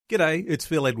G'day, it's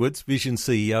Phil Edwards, Vision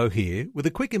CEO here, with a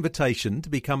quick invitation to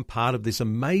become part of this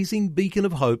amazing beacon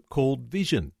of hope called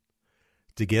Vision.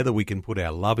 Together we can put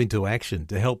our love into action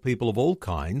to help people of all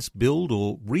kinds build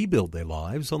or rebuild their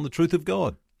lives on the truth of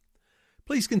God.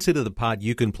 Please consider the part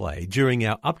you can play during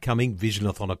our upcoming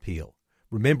Visionathon appeal,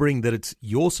 remembering that it's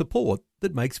your support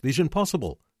that makes Vision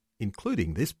possible,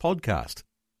 including this podcast.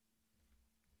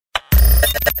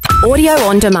 Audio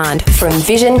on demand from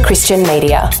Vision Christian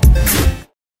Media.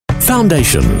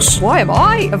 Foundations. Why am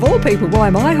I, of all people, why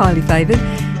am I highly favoured?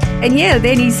 And yeah,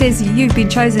 then he says, you've been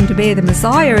chosen to bear the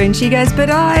Messiah. And she goes, but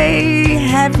I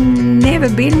have never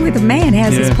been with a man.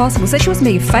 How's this possible? So she wasn't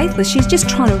being faithless. She's just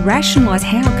trying to rationalise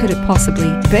how could it possibly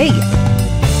be.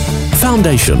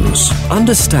 Foundations.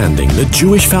 Understanding the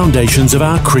Jewish foundations of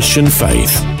our Christian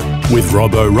faith. With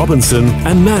Robbo Robinson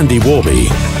and Mandy Warby.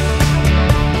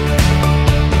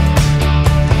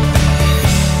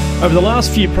 Over the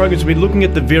last few programs, we've been looking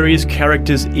at the various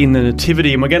characters in the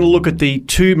Nativity, and we're going to look at the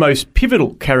two most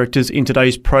pivotal characters in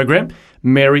today's program,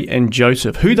 Mary and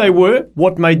Joseph, who they were,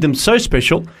 what made them so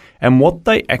special, and what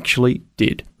they actually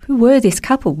did. Who were this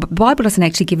couple? The Bible doesn't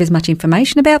actually give as much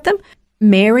information about them.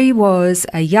 Mary was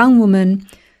a young woman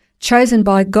chosen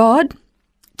by God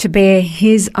to bear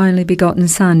his only begotten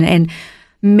son, and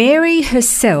Mary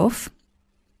herself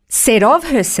said of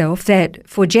herself that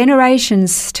for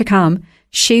generations to come,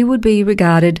 she would be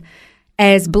regarded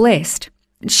as blessed.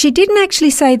 She didn't actually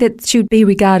say that she would be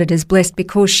regarded as blessed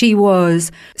because she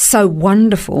was so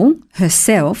wonderful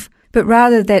herself, but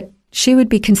rather that she would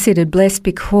be considered blessed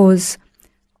because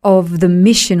of the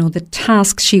mission or the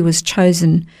task she was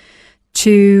chosen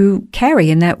to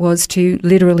carry, and that was to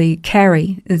literally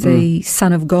carry the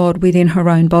Son of God within her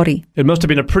own body. It must have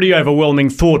been a pretty overwhelming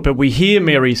thought, but we hear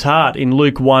Mary's heart in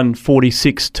Luke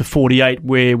 1:46-48,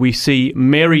 where we see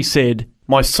Mary said,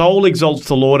 "My soul exalts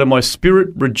the Lord, and my spirit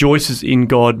rejoices in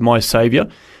God my Saviour,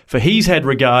 for he's had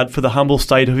regard for the humble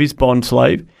state of his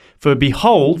bondslave. For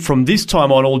behold, from this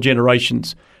time on all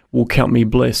generations will count me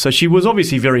blessed." So she was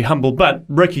obviously very humble, but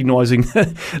recognising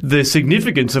the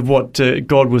significance of what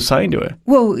God was saying to her.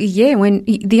 Well, yeah, when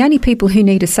the only people who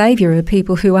need a saviour are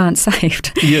people who aren't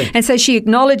saved. Yeah. And so she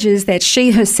acknowledges that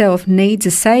she herself needs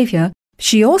a saviour.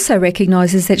 She also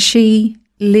recognises that she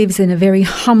lives in a very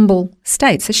humble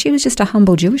state. So she was just a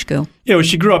humble Jewish girl. Yeah, well,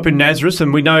 she grew up in Nazareth,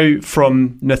 and we know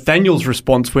from Nathanael's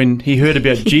response when he heard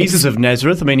about Jesus of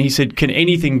Nazareth, I mean, he said, can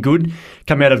anything good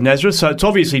come out of Nazareth? So it's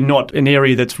obviously not an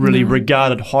area that's really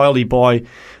regarded highly by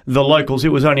the locals. It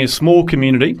was only a small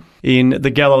community in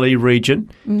the Galilee region,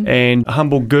 and a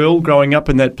humble girl growing up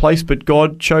in that place, but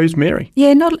God chose Mary.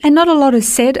 Yeah, not a lot is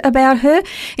said about her.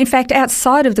 In fact,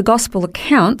 outside of the gospel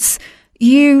accounts,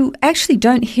 you actually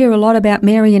don't hear a lot about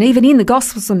Mary, and even in the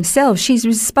Gospels themselves,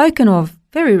 she's spoken of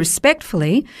very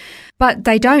respectfully, but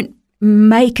they don't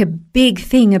make a big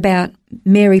thing about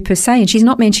Mary per se, and she's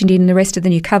not mentioned in the rest of the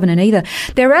New Covenant either.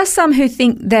 There are some who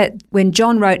think that when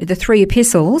John wrote the three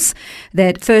epistles,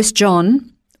 that 1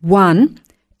 John 1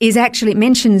 is actually, it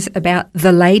mentions about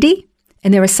the lady,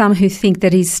 and there are some who think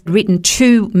that he's written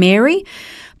to Mary,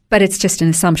 but it's just an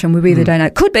assumption. We really don't know.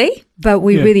 Could be, but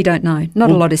we really don't know.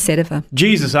 Not a lot is said of her.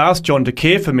 Jesus asked John to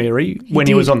care for Mary when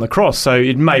he was on the cross, so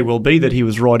it may well be that he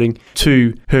was writing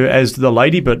to her as the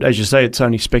lady, but as you say, it's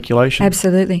only speculation.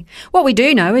 Absolutely. What we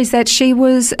do know is that she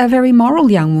was a very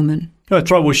moral young woman. Oh, that's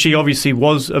right. Well, she obviously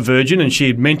was a virgin, and she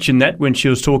had mentioned that when she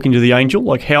was talking to the angel,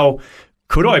 like, how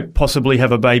could I possibly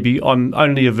have a baby? I'm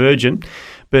only a virgin.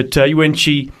 But when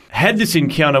she had this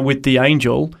encounter with the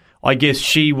angel, I guess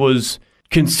she was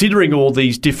considering all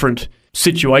these different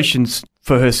situations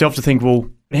for herself to think, well,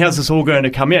 how's this all going to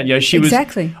come out? You know, she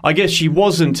Exactly. I guess she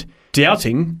wasn't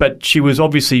doubting, but she was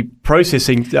obviously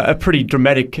processing a pretty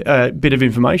dramatic bit of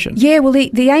information. Yeah, well,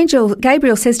 the angel,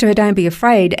 Gabriel, says to her, don't be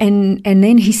afraid, and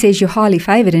then he says, you're highly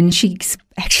favoured, and she's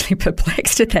actually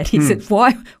perplexed at that. He said,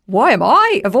 why am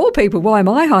I, of all people, why am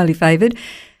I highly favoured?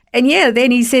 And yeah,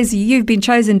 then he says, you've been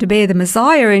chosen to bear the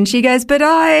Messiah. And she goes, but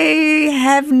I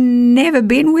have never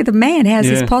been with a man. How's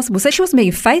this possible? So she wasn't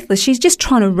being faithless. She's just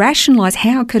trying to rationalise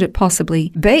how could it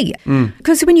possibly be.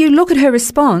 Because when you look at her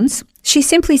response, she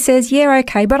simply says, yeah,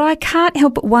 okay, but I can't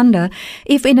help but wonder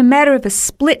if in a matter of a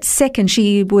split second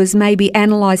she was maybe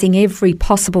analysing every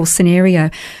possible scenario.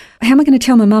 How am I going to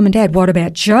tell my mum and dad? What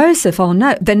about Joseph? Oh,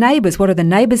 no. The neighbours, what are the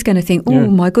neighbours going to think? Oh,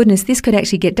 my goodness, this could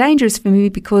actually get dangerous for me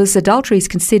because adultery is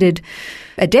considered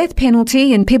a death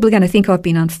penalty and people are going to think I've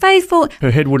been unfaithful.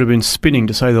 Her head would have been spinning,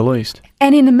 to say the least.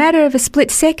 And in a matter of a split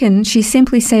second, she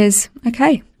simply says,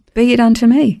 okay, be it unto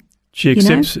me. She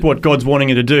accepts what God's wanting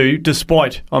her to do,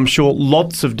 despite, I'm sure,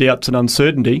 lots of doubts and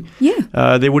uncertainty.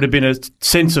 Yeah. There would have been a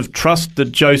sense of trust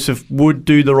that Joseph would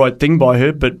do the right thing by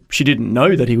her, but she didn't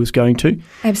know that he was going to.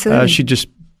 Absolutely. She just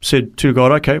said to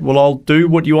God, okay, well, I'll do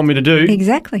what you want me to do.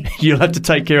 Exactly. You'll have to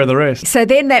take care of the rest. So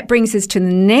then that brings us to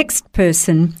the next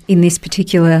person in this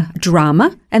particular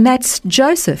drama, and that's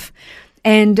Joseph.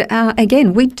 And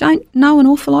again, we don't know an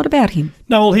awful lot about him.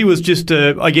 No, well, he was just,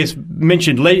 I guess,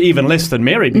 mentioned even less than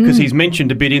Mary, because he's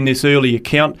mentioned a bit in this early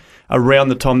account around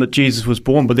the time that Jesus was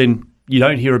born, but then you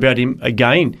don't hear about him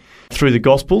again through the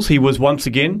Gospels. He was once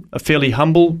again a fairly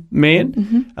humble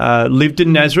man, lived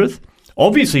in Nazareth,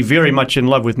 obviously very much in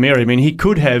love with Mary. I mean, he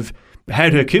could have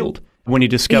had her killed when he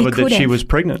discovered that she was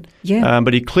pregnant. Yeah.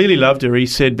 But he clearly loved her. He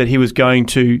said that he was going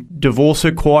to divorce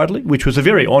her quietly, which was a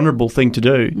very honourable thing to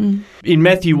do. In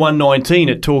Matthew 1:19,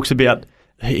 it talks about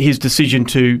his decision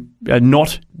to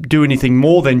not do anything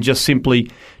more than just simply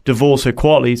divorce her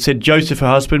quietly. It said, Joseph, her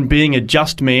husband, being a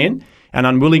just man and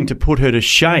unwilling to put her to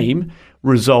shame,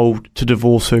 resolved to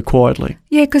divorce her quietly.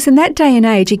 Yeah, because in that day and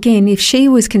age, again, if she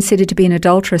was considered to be an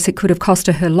adulteress, it could have cost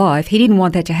her life. He didn't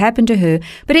want that to happen to her.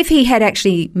 But if he had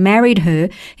actually married her,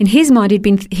 in his mind,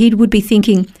 he would be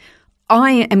thinking,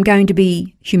 I am going to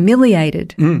be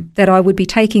humiliated that I would be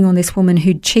taking on this woman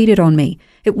who'd cheated on me.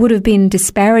 It would have been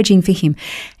disparaging for him.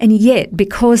 And yet,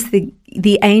 because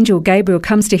the angel Gabriel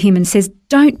comes to him and says,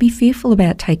 don't be fearful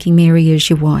about taking Mary as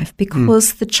your wife,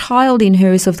 because the child in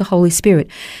her is of the Holy Spirit.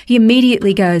 He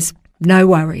immediately goes, no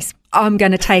worries, I'm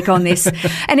going to take on this.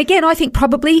 And again, I think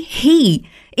probably he,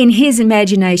 in his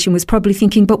imagination, was probably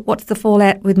thinking, but what's the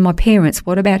fallout with my parents?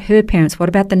 What about her parents? What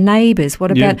about the neighbours?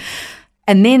 What about...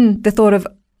 And then the thought of,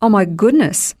 oh my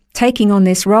goodness, taking on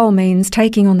this role means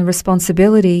taking on the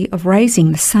responsibility of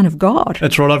raising the Son of God.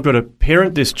 That's right. I've got to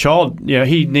parent this child. You know,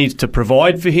 he needs to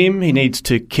provide for him. He needs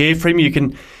to care for him. You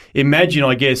can imagine,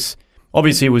 I guess,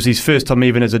 obviously it was his first time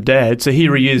even as a dad. So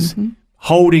here he is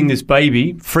holding this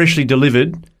baby, freshly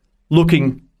delivered,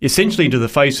 looking essentially into the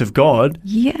face of God,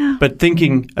 but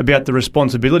thinking about the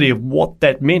responsibility of what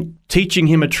that meant, teaching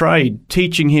him a trade,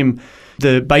 teaching him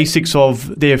the basics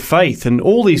of their faith and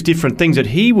all these different things that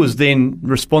he was then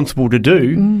responsible to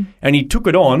do, and he took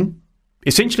it on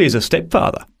essentially as a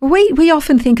stepfather. We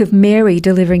often think of Mary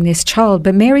delivering this child,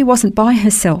 but Mary wasn't by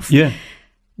herself. Yeah.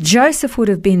 Joseph would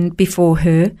have been before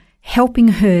her, helping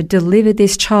her deliver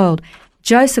this child.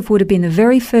 Joseph would have been the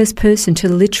very first person to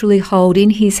literally hold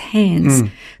in his hands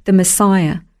the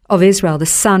Messiah of Israel, the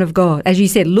Son of God, as you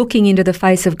said, looking into the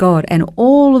face of God, and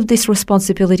all of this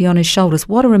responsibility on his shoulders.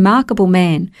 What a remarkable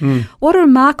man. What a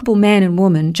remarkable man and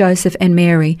woman Joseph and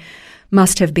Mary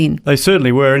must have been. They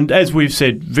certainly were. And as we've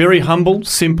said, very humble,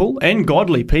 simple and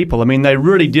godly people. I mean, they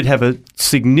really did have a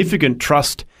significant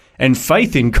trust and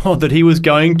faith in God that he was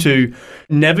going to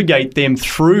navigate them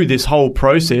through this whole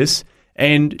process,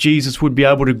 and Jesus would be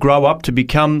able to grow up to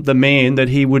become the man that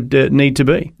he would need to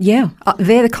be. Yeah.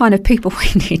 They're the kind of people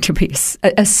we need to be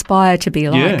aspire to be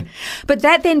like. Yeah. But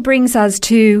that then brings us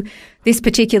to this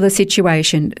particular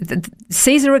situation.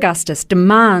 Caesar Augustus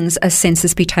demands a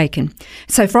census be taken.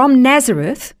 So from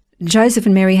Nazareth, Joseph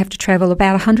and Mary have to travel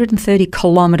about 130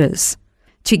 kilometres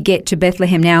to get to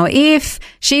Bethlehem. Now, if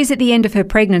she's at the end of her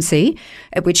pregnancy,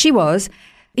 which she was,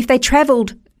 if they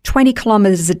travelled 20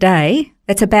 kilometres a day,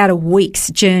 that's about a week's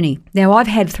journey. Now, I've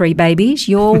had 3 babies.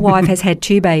 Your wife has had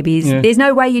 2 babies. Yeah. There's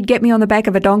no way you'd get me on the back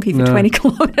of a donkey for 20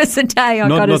 kilometres a day, I've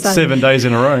got to say. Not 7 days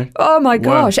in a row. Oh, my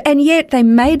gosh. Wow. And yet they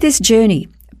made this journey.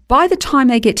 By the time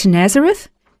they get to Nazareth,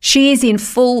 she is in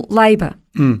full labour,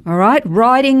 all right?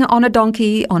 Riding on a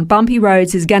donkey on bumpy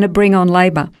roads is going to bring on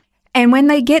labour. And when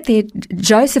they get there,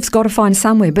 Joseph's got to find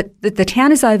somewhere, but the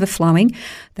town is overflowing,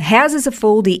 the houses are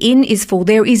full, the inn is full,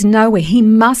 there is nowhere. He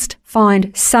must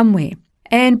find somewhere.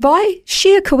 And by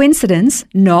sheer coincidence,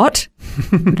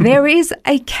 there is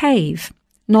a cave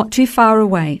not too far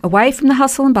away from the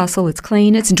hustle and bustle. It's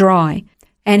clean, it's dry.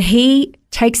 And he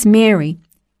takes Mary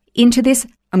into this,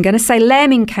 I'm going to say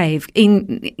lambing cave,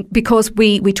 because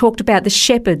we talked about the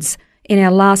shepherds in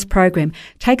our last program,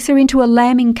 takes her into a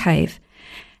lambing cave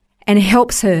and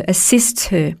helps her, assists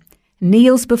her,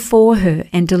 kneels before her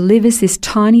and delivers this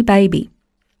tiny baby,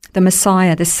 the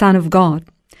Messiah, the Son of God.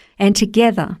 And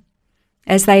together,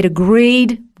 as they'd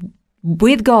agreed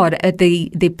with God at the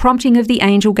prompting of the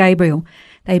angel Gabriel,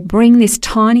 they bring this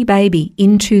tiny baby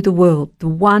into the world, the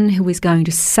one who is going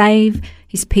to save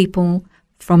his people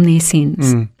from their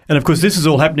sins. And of course, this is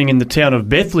all happening in the town of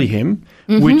Bethlehem,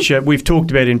 which we've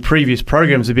talked about in previous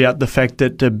programs about the fact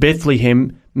that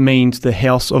Bethlehem means the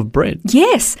house of bread.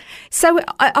 Yes. So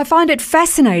I find it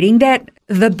fascinating that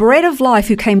the bread of life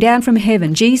who came down from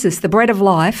heaven, Jesus, the bread of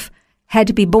life, had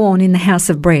to be born in the house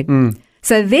of bread.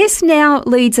 So this now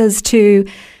leads us to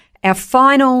our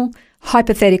final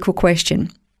hypothetical question.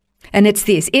 And it's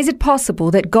this: is it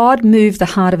possible that God moved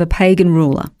the heart of a pagan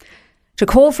ruler to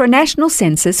call for a national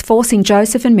census, forcing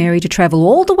Joseph and Mary to travel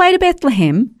all the way to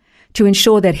Bethlehem to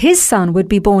ensure that his son would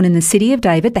be born in the city of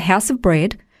David, the house of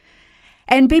bread,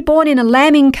 and be born in a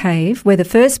lambing cave where the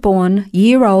firstborn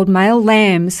year-old male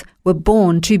lambs were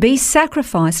born to be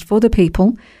sacrificed for the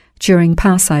people during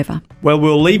Passover? Well,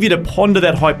 we'll leave you to ponder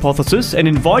that hypothesis and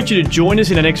invite you to join us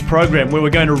in our next program, where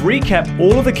we're going to recap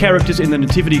all of the characters in the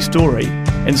Nativity story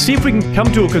and see if we can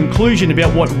come to a conclusion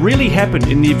about what really happened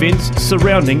in the events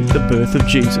surrounding the birth of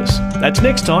Jesus. That's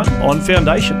next time on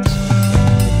Foundations.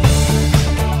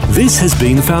 This has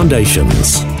been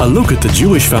Foundations, a look at the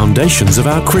Jewish foundations of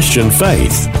our Christian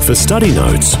faith. For study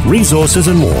notes, resources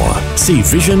and more, see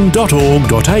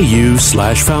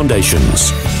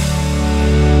vision.org.au/foundations.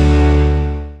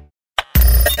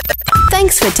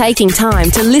 Thanks for taking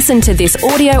time to listen to this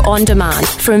audio on demand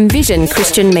from Vision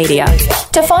Christian Media.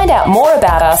 To find out more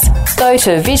about us, go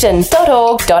to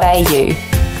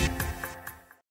vision.org.au.